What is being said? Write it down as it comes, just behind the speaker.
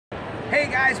Hey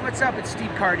guys, what's up? It's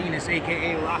Steve Cardenas,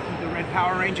 aka Rocky the Red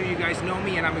Power Ranger. You guys know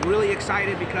me, and I'm really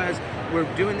excited because we're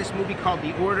doing this movie called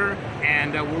The Order,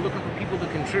 and we're looking for people to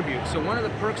contribute. So one of the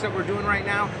perks that we're doing right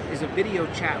now is a video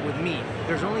chat with me.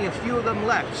 There's only a few of them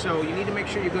left, so you need to make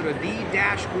sure you go to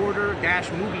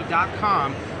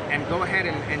the-order-movie.com and go ahead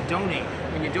and donate.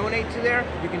 When you donate to there,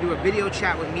 you can do a video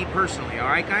chat with me personally, all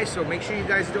right guys? So make sure you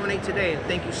guys donate today, and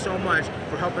thank you so much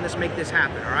for helping us make this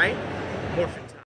happen, all right? Morphins.